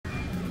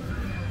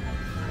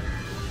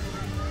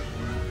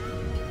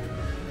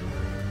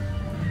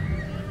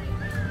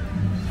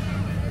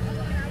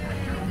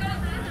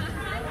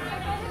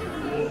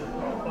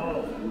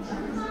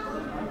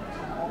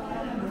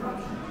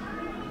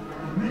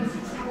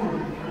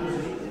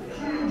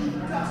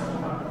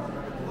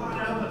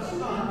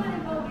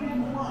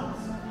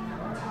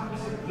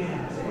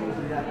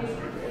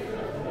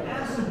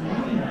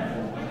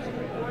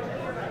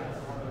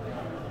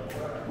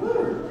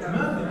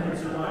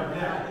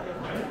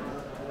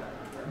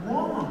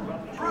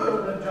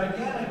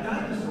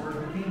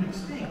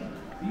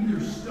either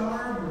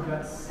starved or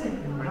got sick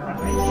and died.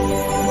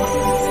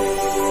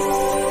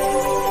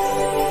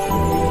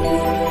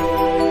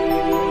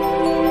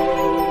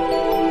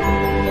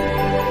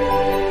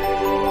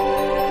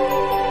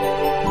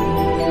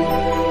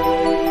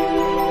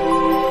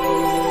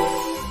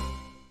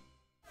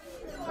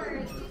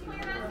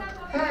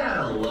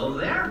 Hello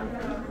there.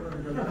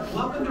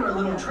 Welcome to our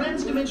little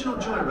trans-dimensional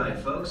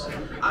joyride, folks.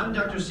 I'm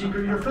Dr.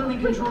 Seeker, your friendly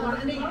controller,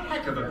 and a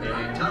heck of a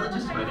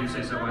paleontologist, if I do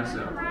say so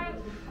myself.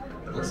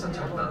 But let's not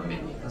talk about me.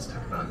 Let's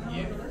talk about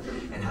you,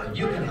 and how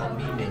you can help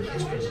me make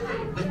history today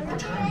with the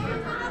Time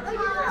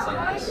Rover. It's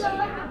like this.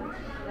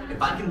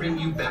 If I can bring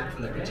you back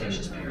from the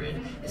Cretaceous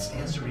period, it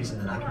stands to reason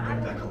that I can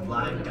bring back a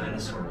live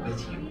dinosaur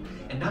with you,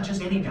 and not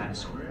just any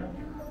dinosaur.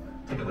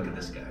 Take a look at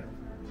this guy.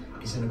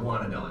 He's an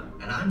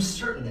Iguanadon, and I'm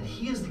certain that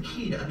he is the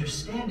key to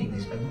understanding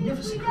these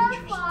magnificent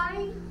creatures.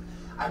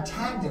 I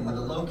tagged him with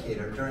a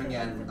locator during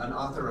an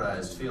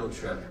unauthorized field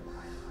trip.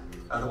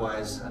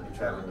 Otherwise, I'd be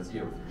traveling with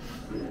you.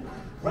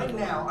 Right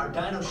now, our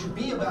dino should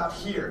be about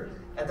here,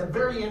 at the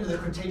very end of the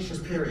Cretaceous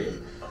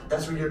period.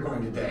 That's where you're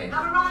going today.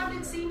 I've arrived,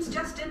 it seems,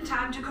 just in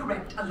time to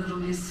correct a little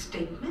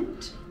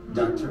misstatement.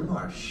 Dr.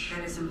 Marsh.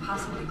 That is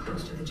impossibly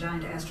close to the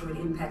giant asteroid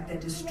impact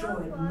that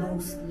destroyed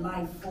most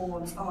life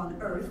forms on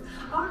Earth.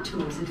 Our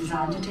tools are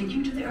designed to take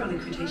you to the early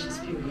Cretaceous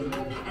period,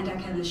 and I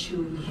can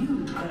assure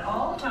you that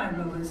all Time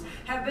Rovers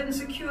have been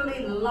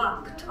securely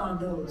locked on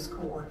those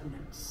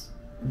coordinates.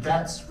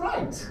 That's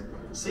right.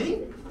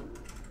 See?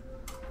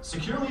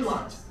 Securely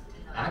locked.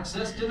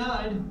 Access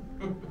denied.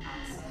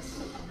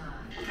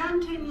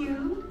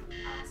 Continue.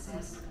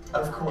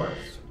 Of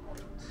course.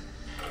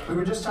 We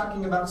were just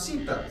talking about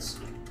seatbelts.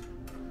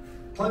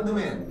 Plug them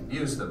in,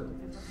 use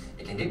them.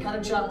 It can get kind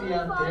of choppy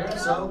out there,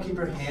 so keep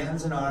your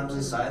hands and arms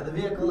inside the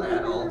vehicle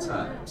at all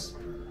times.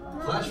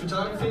 Flash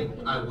photography?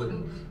 I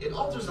wouldn't. It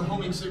alters the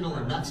homing signal,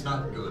 and that's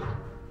not good.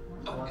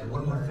 Oh, and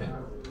one more thing.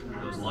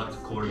 Those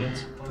locked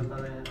coordinates?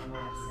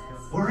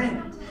 We're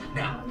in.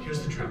 Now,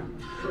 here's the trick.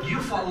 You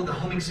follow the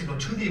homing signal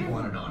to the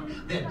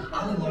Iguanodon, then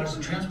I'll enlarge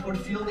the transport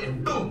field,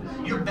 and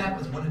boom, you're back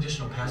with one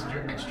additional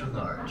passenger extra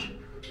large.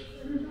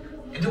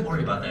 And don't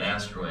worry about that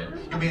asteroid.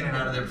 You'll be in and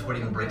out of there before it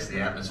even breaks the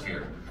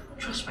atmosphere.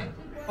 Trust me,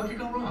 what could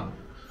go wrong?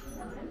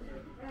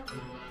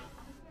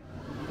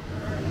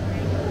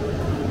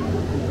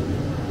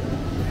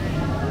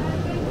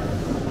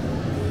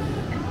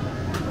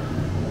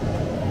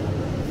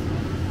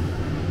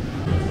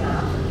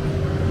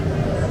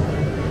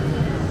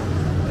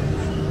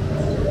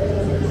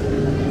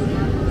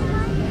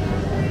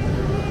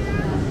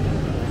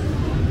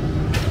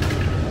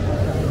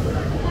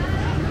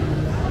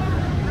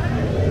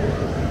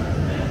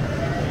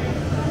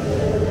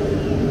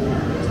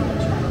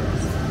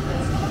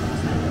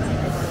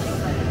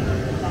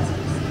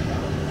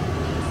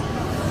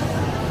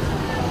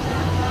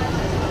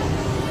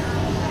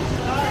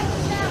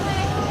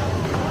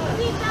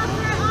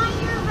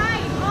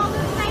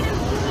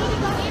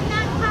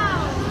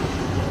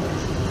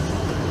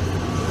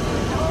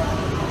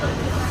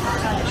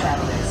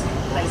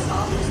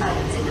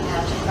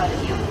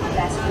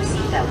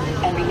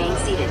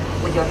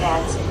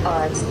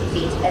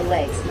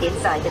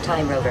 Inside the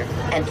Time Rover,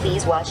 and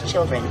please watch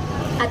children.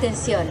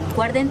 Atención,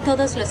 guarden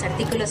todos los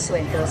artículos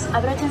sueltos.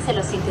 Abróchense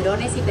los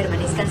cinturones y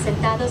permanezcan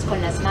sentados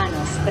con las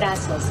manos,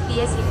 brazos,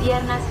 pies y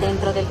piernas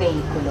dentro del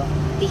vehículo.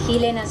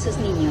 Vigilen a sus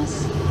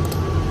niños.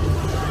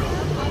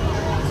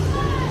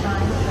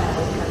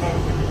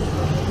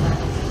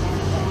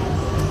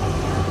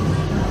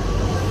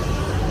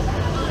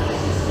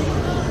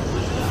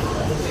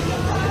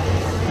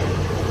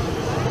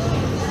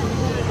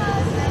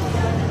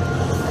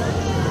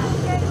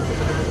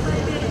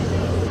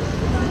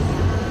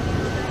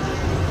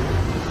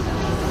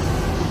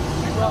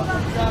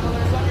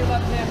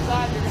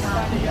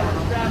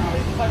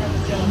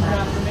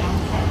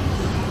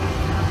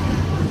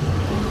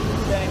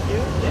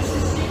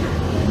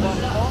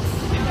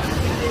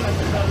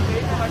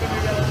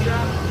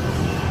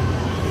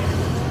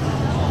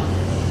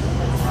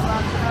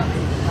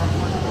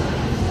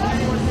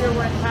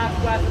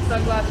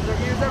 Sunglasses or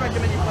ears, I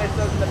recommend you place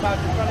those in the pouch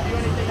in front of you.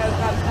 Anything that is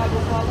not snug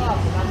will fall off,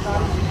 and that's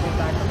not easy to get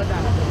back from the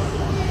dinosaur.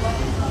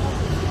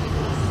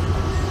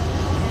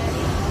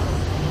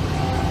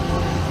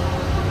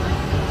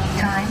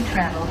 Time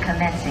travel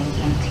commencing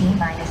in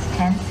T-minus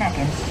 10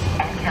 seconds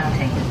and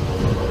counting.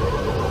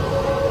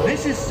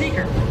 This is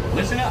Seeker.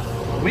 Listen up.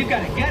 We've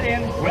got to get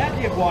in, grab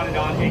the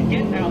Iguanodon, and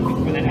get out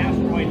before that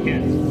asteroid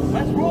hits.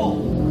 Let's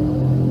roll!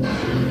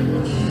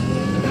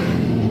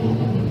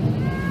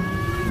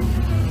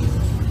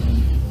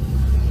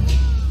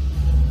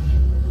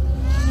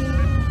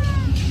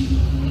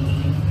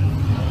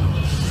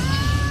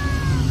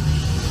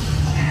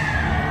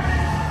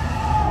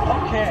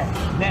 Okay,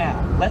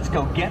 now, let's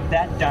go get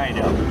that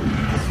dino.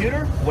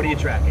 Computer, what are you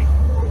tracking?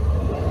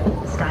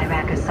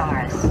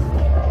 Styracosaurus.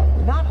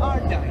 Not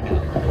our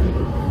dino.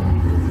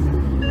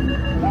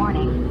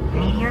 Warning,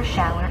 meteor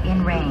shower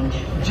in range.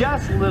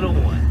 Just little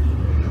one.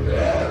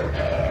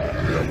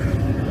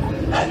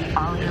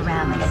 All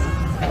around us.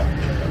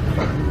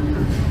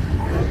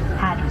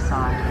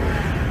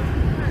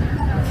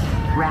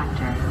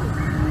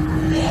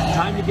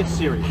 get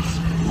serious.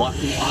 Lock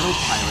the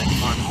autopilot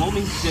on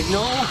homing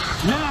signal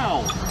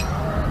now!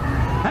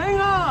 Hang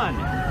on!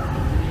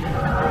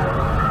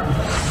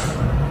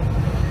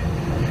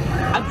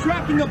 I'm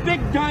tracking a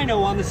big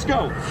dino on the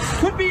scope.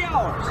 Could be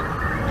ours.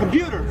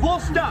 Computer,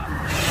 full stop.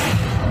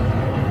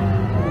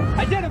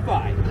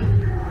 Identify.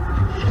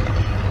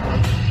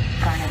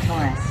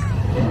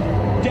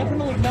 Carnotaurus.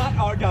 Definitely not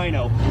our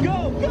dino.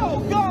 Go, go,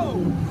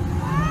 go!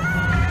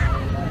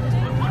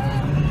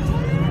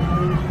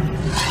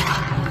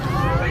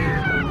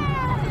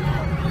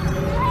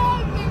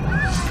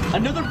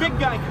 Another big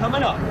guy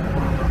coming up.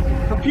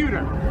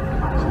 Computer.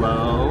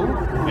 Slow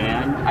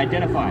and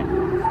identify.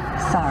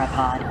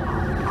 Sauropod.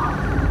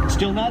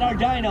 Still not our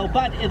dino,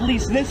 but at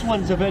least this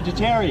one's a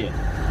vegetarian.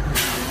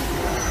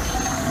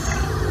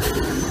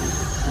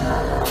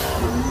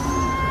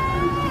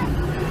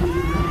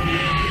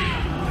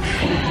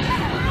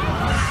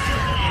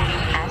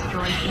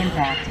 Asteroid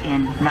impact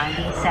in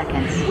 90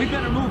 seconds. We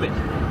better move it.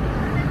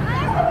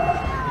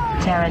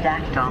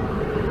 Pterodactyl.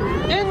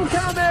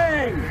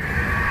 Incoming!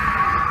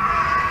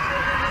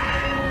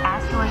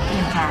 Asteroid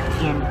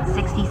impact in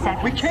 60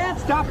 seconds. We can't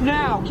stop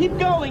now. Keep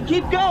going,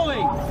 keep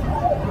going.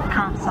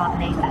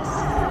 Compsognathus.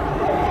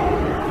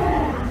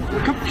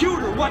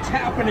 Computer, what's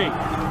happening?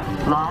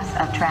 Loss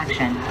of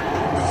traction.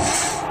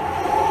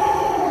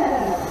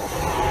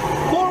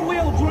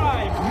 Four-wheel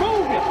drive,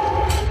 move it!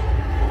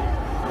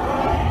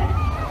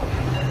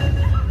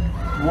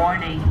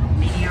 Warning,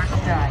 meteor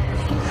strike.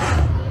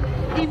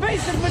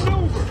 Evasive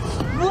maneuver!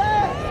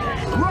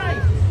 Left!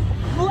 Right!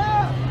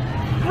 Left!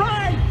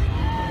 Right!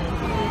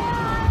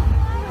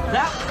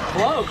 That was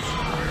close.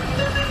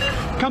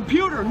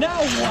 Computer,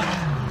 now what?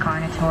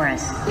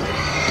 Carnotaurus.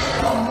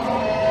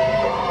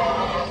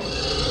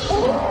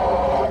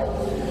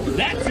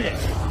 That's it!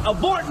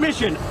 Abort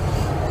mission!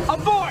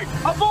 Abort!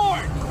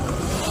 Abort!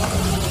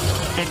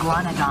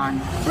 Iguanadon.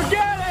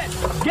 Forget it!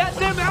 Get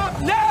them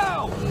out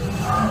now!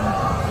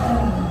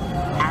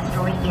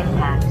 Asteroid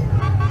impact.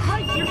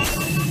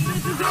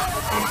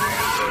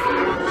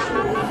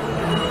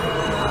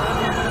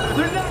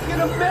 They're not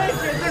gonna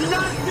make it! They're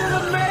not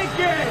gonna make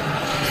it!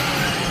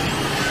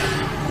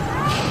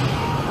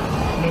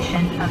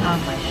 Mission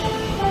accomplished.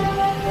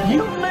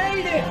 You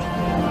made it!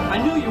 I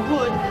knew you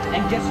would,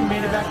 and guess who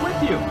made it back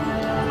with you?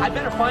 I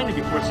better find it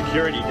before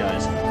security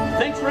does.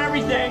 Thanks for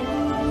everything!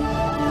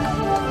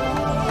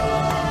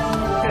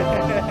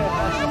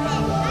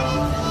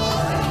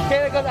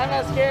 Kayla goes, I'm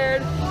not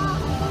scared.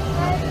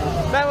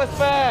 That was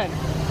fun.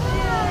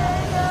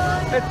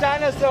 It's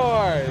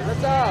dinosaurs.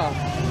 That's all.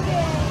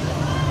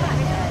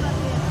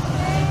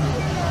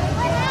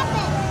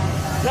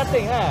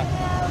 Nothing, huh?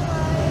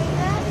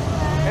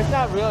 It's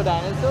not real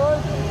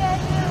dinosaurs.